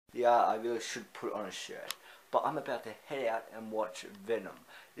yeah, I really should put on a shirt. But I'm about to head out and watch Venom.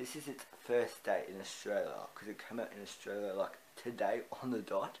 This is its first day in Australia, because it came out in Australia like today on the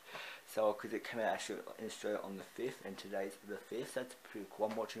dot. So, because it came out actually in Australia on the 5th, and today's the 5th, so that's pretty cool.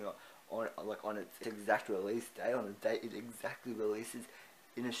 I'm watching it on its exact release day, on the date it exactly releases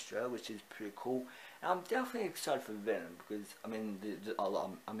in Australia, which is pretty cool. And I'm definitely excited for Venom, because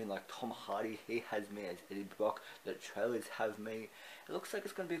like Tom Hardy, he has me as Eddie Brock. The trailers have me. It looks like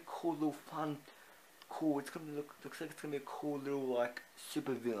it's gonna be a cool little looks like it's gonna be a cool little like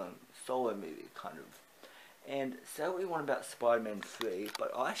super villain solo movie kind of. And say what you want about Spider-Man 3,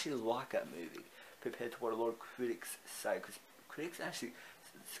 but I actually like that movie compared to what a lot of critics say, because critics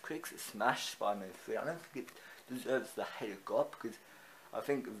smashed Spider-Man 3. I don't think it deserves the hate it got, because I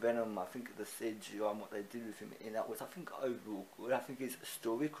think Venom, I think the CGI and what they did with him in that was, I think, overall good. I think his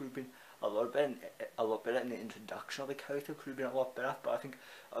story could have been a lot better, and the introduction of the character could have been a lot better, but I think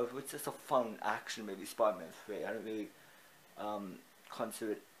overall it's just a fun action movie, Spider-Man 3. I don't really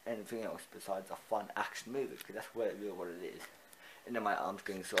consider it anything else besides a fun action movie, because that's really what it is. And then my arm's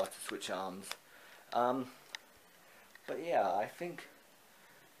getting so I have to switch arms. But yeah, I think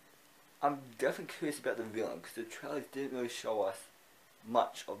I'm definitely curious about the villain, because the trailers didn't really show us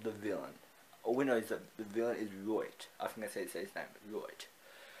much of the villain. All we know is that the villain is Royd. I think I say his name, Royd.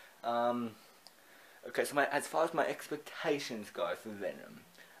 Okay, so as far as my expectations go for Venom,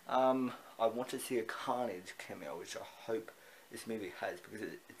 I want to see a Carnage cameo, which I hope this movie has, because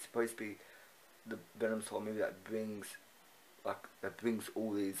it's supposed to be the Venom sort of movie that brings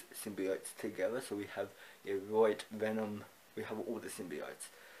all these symbiotes together. So we have Royd, Venom, we have all the symbiotes.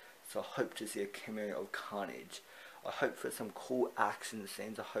 So I hope to see a cameo of Carnage. I hope for some cool action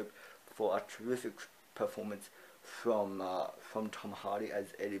scenes. I hope for a terrific performance from Tom Hardy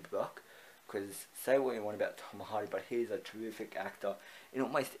as Eddie Brock. Because say what you want about Tom Hardy, but he's a terrific actor in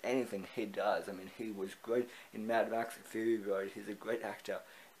almost anything he does. I mean, he was great in Mad Max Fury Road. He's a great actor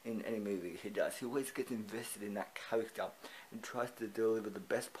in any movie he does. He always gets invested in that character and tries to deliver the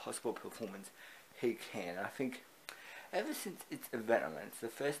best possible performance he can. I think ever since it's Venom, and it's the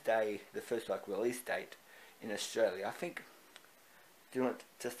first like release date in Australia, I think, do you know,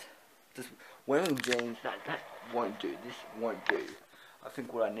 just wearing jeans, that won't do. This won't do. I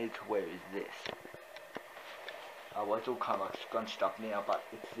think what I need to wear is this. Well, it's all kind of like scrunched up now, but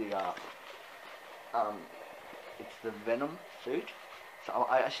it's the Venom suit. So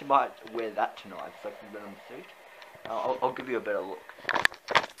I actually might wear that tonight. It's like the Venom suit. I'll give you a better look.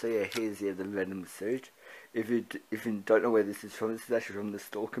 So yeah, here's the Venom suit. If you don't know where this is from, this is actually from the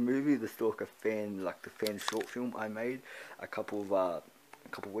Stalker movie, the Stalker fan short film I made a couple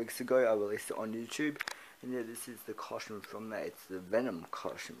weeks ago. I released it on YouTube, and yeah, this is the costume from that. It's the Venom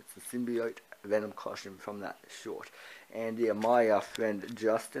costume. It's the symbiote Venom costume from that short. And yeah, my friend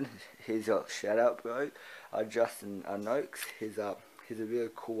Justin, he's a shout out, bro. Justin Noakes. He's a really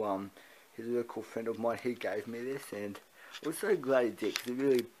cool friend of mine. He gave me this, and I was so glad he did,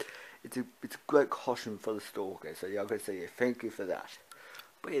 because it's a great costume for the Stalker. So yeah, I've got to say yeah, thank you for that.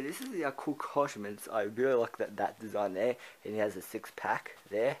 But yeah, this is the cool costume, and I really like that design there. And he has a 6-pack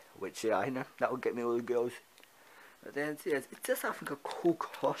there, which yeah, I know that will get me all the girls. But then yeah, it's just I think a cool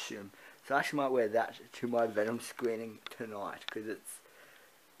costume. So I actually might wear that to my Venom screening tonight, because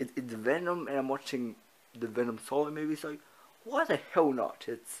it's Venom, and I'm watching the Venom solo movie. So why the hell not?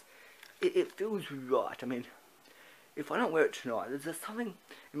 It feels right. I mean, if I don't wear it tonight, there's just something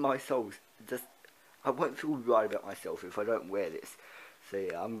in my soul. I won't feel right about myself if I don't wear this. So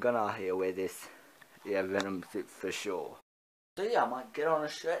yeah, I'm gonna wear this Venom suit for sure. So yeah, I might get on a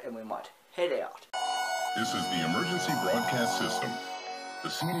shirt and we might head out. This is the emergency broadcast system. The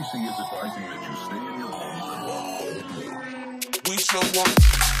CDC is advising that you stay in your homes and walk. We shall walk.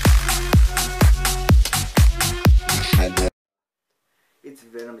 It's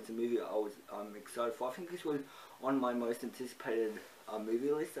Venom. It's a movie I'm excited for. I think this was on my most anticipated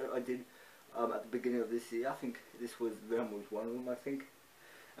movie list that I did at the beginning of this year. I think Venom was one of them. I think.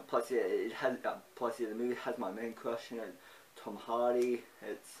 And plus, yeah, the movie has my main crush in it, Tom Hardy.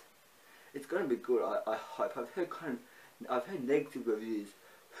 It's going to be good. I hope. I've heard negative reviews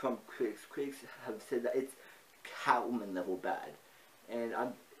from critics. Critics have said that it's Catwoman level bad, and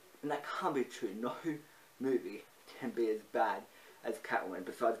that can't be true. No movie can be as bad as Catwoman,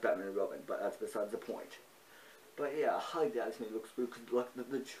 besides Batman and Robin, but that's besides the point. But yeah, I highly doubt this movie looks good, because like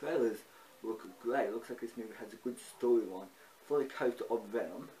the trailers look great. It looks like this movie has a good storyline for the character of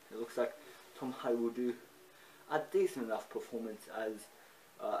Venom. It looks like Tom Hardy will do a decent enough performance as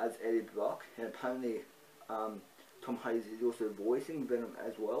Eddie Brock, and apparently Tom Hardy is also voicing Venom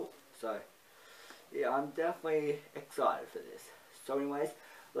as well. So yeah, I'm definitely excited for this. So anyways,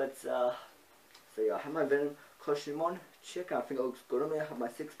 let's so yeah, I have my Venom costume on. Check, I think it looks good on me. I have my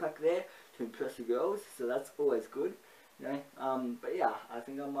six-pack there to impress the girls, so that's always good, you know. But yeah, I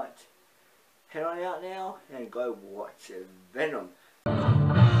think I might head on out now and go watch Venom.